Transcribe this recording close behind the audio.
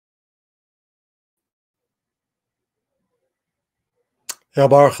Yeah,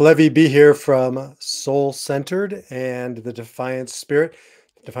 Baruch Levy be here from Soul Centered and the Defiant Spirit.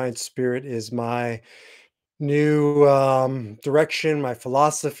 The Defiant Spirit is my new direction, my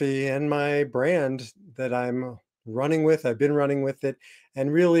philosophy, and my brand that I'm running with. I've been running with it.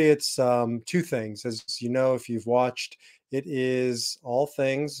 And really, it's two things. As you know, if you've watched, it is all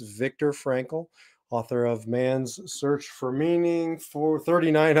things Viktor Frankl, author of Man's Search for Meaning, for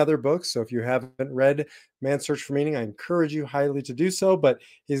 39 other books. So if you haven't read Man's Search for Meaning, I encourage you highly to do so. But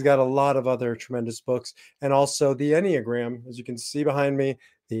he's got a lot of other tremendous books. And also the Enneagram, as you can see behind me,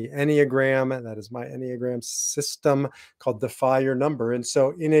 the Enneagram. That is my Enneagram system called Defy Your Number. And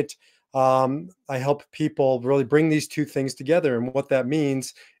so in it, I help people really bring these two things together. And what that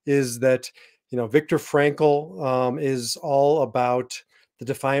means is that, Viktor Frankl is all about the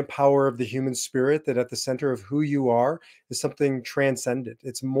defiant power of the human spirit, that at the center of who you are is something transcendent.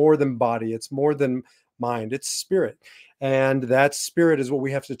 It's more than body, it's more than mind, it's spirit. And that spirit is what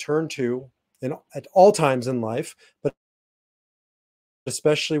we have to turn to at all times in life, but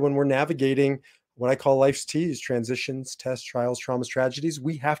especially when we're navigating what I call life's T's: transitions, tests, trials, traumas, tragedies.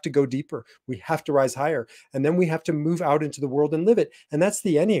 We have to go deeper. We have to rise higher. And then we have to move out into the world and live it. And that's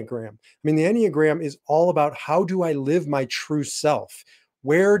the Enneagram. I mean, the Enneagram is all about, how do I live my true self?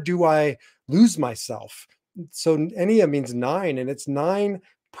 Where do I lose myself? So Ennea means 9, and it's 9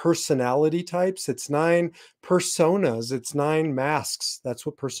 personality types. It's 9 personas. It's 9 masks. That's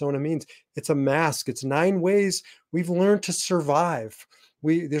what persona means. It's a mask. It's 9 ways we've learned to survive.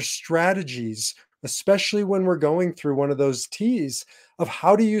 There's strategies, especially when we're going through one of those T's, of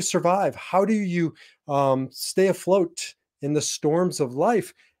how do you survive? How do you stay afloat in the storms of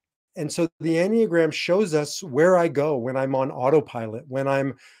life? And so the Enneagram shows us where I go when I'm on autopilot, when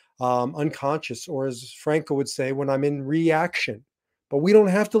I'm unconscious, or as Franco would say, when I'm in reaction. But we don't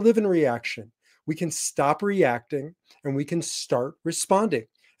have to live in reaction. We can stop reacting and we can start responding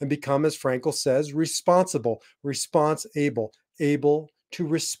and become, as Frankel says, responsible, response able to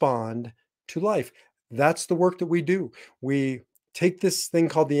respond to life. That's the work that we do. We take this thing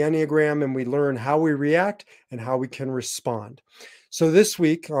called the Enneagram and we learn how we react and how we can respond. So this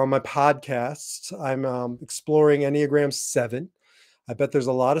week on my podcasts, I'm exploring Enneagram 7. I bet there's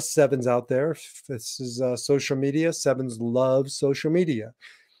a lot of 7s out there. This is social media. 7s love social media.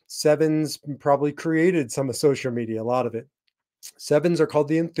 7s probably created some of social media, a lot of it. 7s are called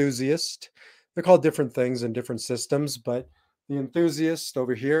the Enthusiast. They're called different things in different systems, but the Enthusiast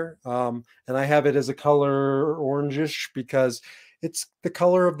over here, and I have it as a color orangish because it's the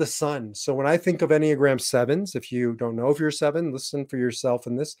color of the sun. So when I think of Enneagram 7s, if you don't know if you're 7, listen for yourself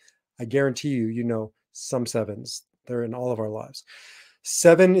in this. I guarantee you, you know some 7s. They're in all of our lives.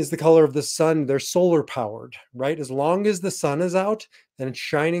 7 is the color of the sun. They're solar powered, right? As long as the sun is out and it's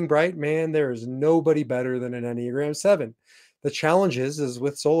shining bright, man, there is nobody better than an Enneagram 7. The challenge is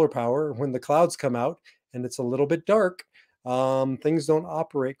with solar power, when the clouds come out and it's a little bit dark, things don't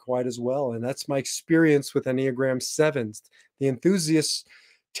operate quite as well. And that's my experience with Enneagram 7s. The enthusiasts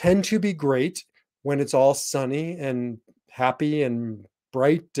tend to be great when it's all sunny and happy and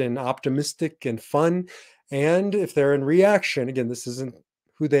bright and optimistic and fun. And if they're in reaction, again, this isn't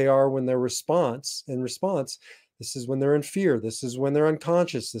who they are when they're in response. This is when they're in fear. This is when they're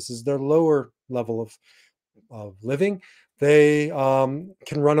unconscious. This is their lower level of living. They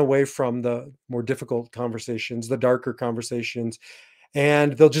can run away from the more difficult conversations, the darker conversations,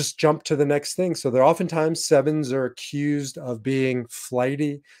 and they'll just jump to the next thing. So they're oftentimes 7s are accused of being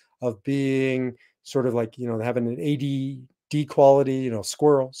flighty, of being sort of like, having an ADD quality,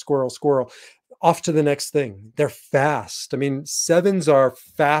 squirrel, squirrel, squirrel, off to the next thing. They're fast. I mean, 7s are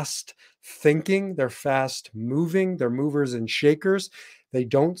fast thinking, they're fast moving, they're movers and shakers. They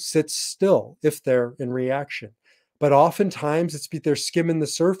don't sit still if they're in reaction. But oftentimes they're skimming the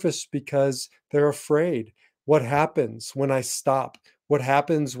surface because they're afraid. What happens when I stop? What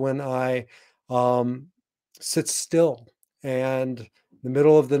happens when I sit still and the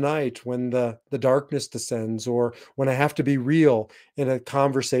middle of the night, when the darkness descends, or when I have to be real in a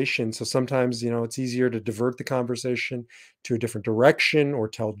conversation? So sometimes, it's easier to divert the conversation to a different direction or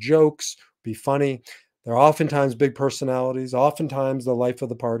tell jokes, be funny. They're oftentimes big personalities, oftentimes the life of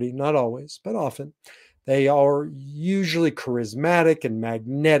the party, not always, but often. They are usually charismatic and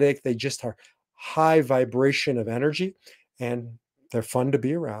magnetic. They just are high vibration of energy, and they're fun to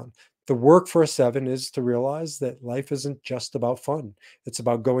be around. The work for a 7 is to realize that life isn't just about fun. It's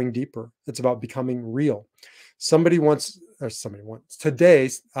about going deeper. It's about becoming real. Today,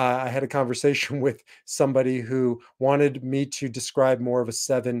 I had a conversation with somebody who wanted me to describe more of a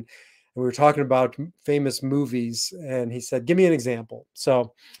 7. And we were talking about famous movies, and he said, give me an example.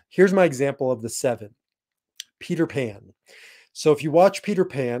 So here's my example of the 7. Peter Pan. So if you watch Peter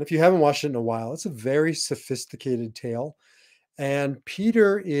Pan, if you haven't watched it in a while, it's a very sophisticated tale. And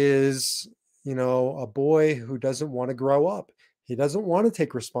Peter is, a boy who doesn't want to grow up. He doesn't want to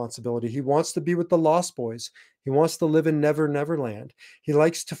take responsibility. He wants to be with the Lost Boys. He wants to live in Never Never Land. He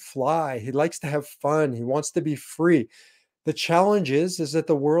likes to fly. He likes to have fun. He wants to be free. The challenge is that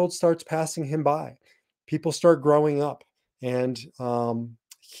the world starts passing him by. People start growing up, and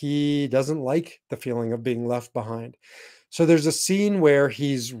he doesn't like the feeling of being left behind. So there's a scene where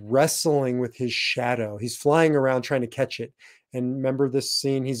he's wrestling with his shadow. He's flying around trying to catch it. And remember this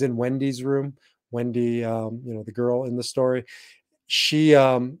scene? He's in Wendy's room. Wendy, the girl in the story, she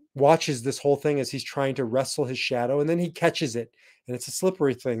watches this whole thing as he's trying to wrestle his shadow, and then he catches it, and it's a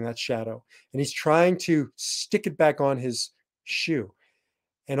slippery thing, that shadow, and he's trying to stick it back on his shoe.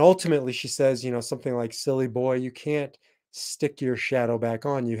 And ultimately, she says, something like, silly boy, you can't stick your shadow back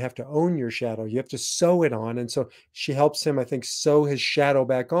on. You have to own your shadow. You have to sew it on. And so she helps him, I think, sew his shadow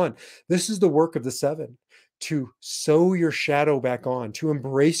back on. This is the work of the seven, to sew your shadow back on, to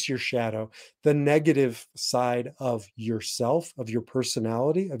embrace your shadow, the negative side of yourself, of your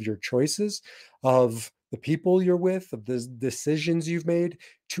personality, of your choices, of the people you're with, of the decisions you've made,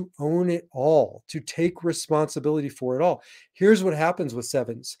 to own it all, to take responsibility for it all. Here's what happens with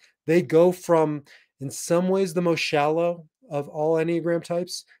sevens. They go from, in some ways, the most shallow of all Enneagram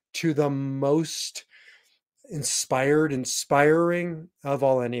types to the most inspiring of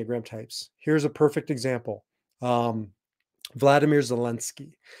all Enneagram types. Here's a perfect example. Vladimir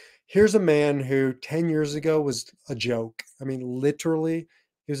Zelensky. Here's a man who 10 years ago was a joke. I mean, literally,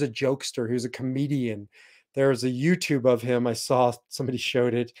 he was a jokester. He was a comedian. There's a YouTube of him. I saw somebody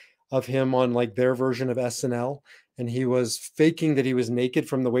showed it, of him on like their version of SNL. And he was faking that he was naked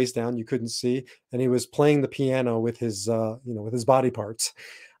from the waist down. You couldn't see. And he was playing the piano with his, with his body parts.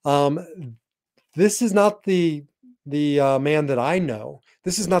 This is not the man that I know.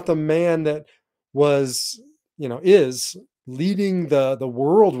 This is not the man that was, is leading the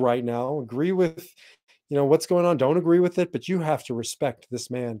world right now. Agree with, what's going on. Don't agree with it, but you have to respect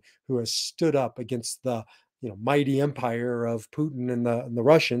this man who has stood up against the, mighty empire of Putin and the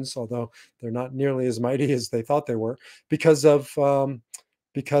Russians, although they're not nearly as mighty as they thought they were, because of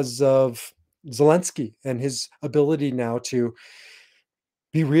Zelensky and his ability now to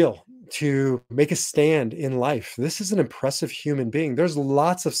be real, to make a stand in life. This is an impressive human being. There's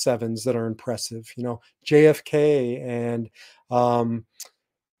lots of sevens that are impressive, JFK, and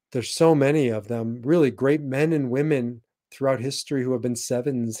there's so many of them. Really great men and women throughout history who have been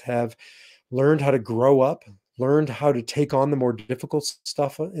sevens have learned how to grow up, learned how to take on the more difficult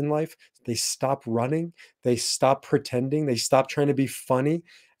stuff in life. They stop running, they stop pretending, they stop trying to be funny,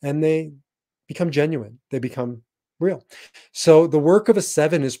 and they become genuine. They become real. So the work of a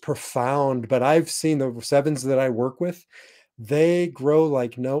seven is profound, but I've seen the sevens that I work with, they grow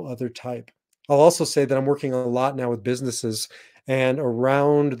like no other type. I'll also say that I'm working a lot now with businesses, and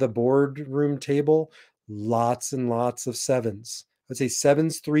around the boardroom table, lots and lots of sevens. I'd say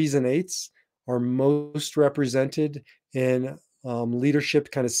sevens, threes, and eights are most represented in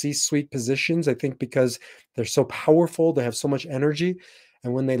leadership, kind of C-suite positions. I think because they're so powerful, they have so much energy.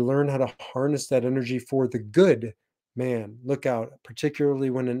 And when they learn how to harness that energy for the good, man, look out, particularly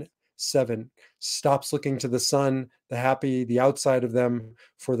when a seven stops looking to the sun, the happy, the outside of them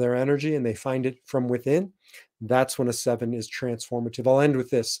for their energy, and they find it from within. That's when a seven is transformative. I'll end with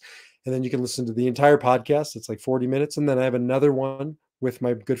this, and then you can listen to the entire podcast. It's like 40 minutes. And then I have another one with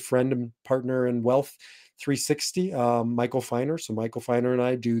my good friend and partner in Wealth 360, Michael Feiner. So Michael Feiner and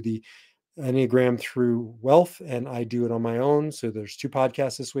I do the Enneagram through Wealth, and I do it on my own. So there's two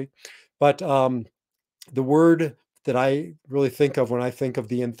podcasts this week. But the word that I really think of when I think of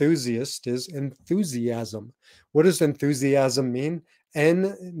the enthusiast is enthusiasm. What does enthusiasm mean?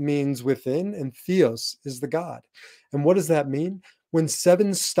 En means within, and theos is the God. And what does that mean? When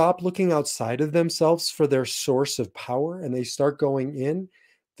sevens stop looking outside of themselves for their source of power and they start going in,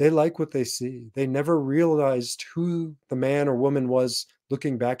 they like what they see. They never realized who the man or woman was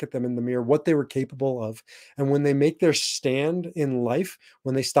looking back at them in the mirror, what they were capable of. And when they make their stand in life,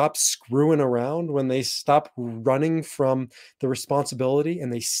 when they stop screwing around, when they stop running from the responsibility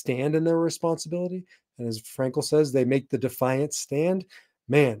and they stand in their responsibility, and as Frankel says, they make the defiant stand,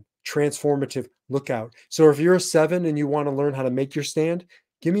 man, transformative. Look out. So if you're a seven and you want to learn how to make your stand,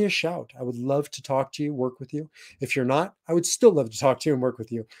 give me a shout. I would love to talk to you, work with you. If you're not, I would still love to talk to you and work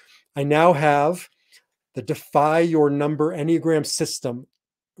with you. I now have the Defy Your Number Enneagram system.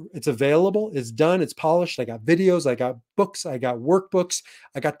 It's available. It's done. It's polished. I got videos. I got books. I got workbooks.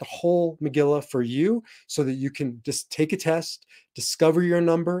 I got the whole Megillah for you so that you can just take a test, discover your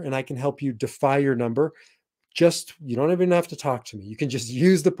number, and I can help you defy your number. Just, you don't even have to talk to me. You can just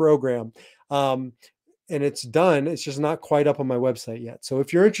use the program. Um, and it's done. It's just not quite up on my website yet. So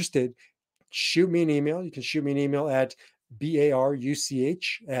if you're interested, shoot me an email. You can shoot me an email at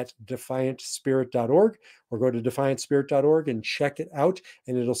baruch@defiantspirit.org, or go to defiantspirit.org and check it out.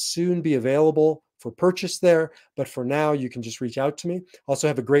 And it'll soon be available for purchase there. But for now, you can just reach out to me. Also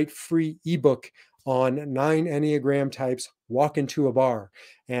have a great free ebook on 9 Enneagram types walk into a bar.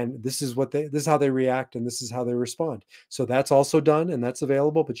 And this is how they react, and this is how they respond. So that's also done, and that's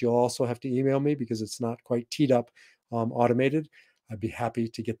available, but you'll also have to email me because it's not quite teed up, automated. I'd be happy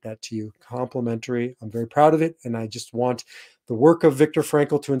to get that to you complimentary. I'm very proud of it. And I just want the work of Viktor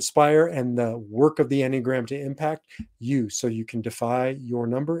Frankl to inspire and the work of the Enneagram to impact you, so you can defy your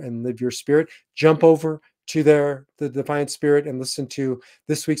number and live your spirit. Jump over to the Defiant Spirit and listen to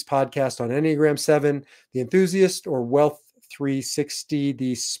this week's podcast on Enneagram 7, the Enthusiast, or Wealth 360,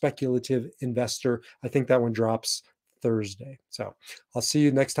 the Speculative Investor. I think that one drops Thursday. So I'll see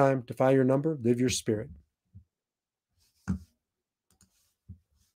you next time. Defy your number, live your spirit.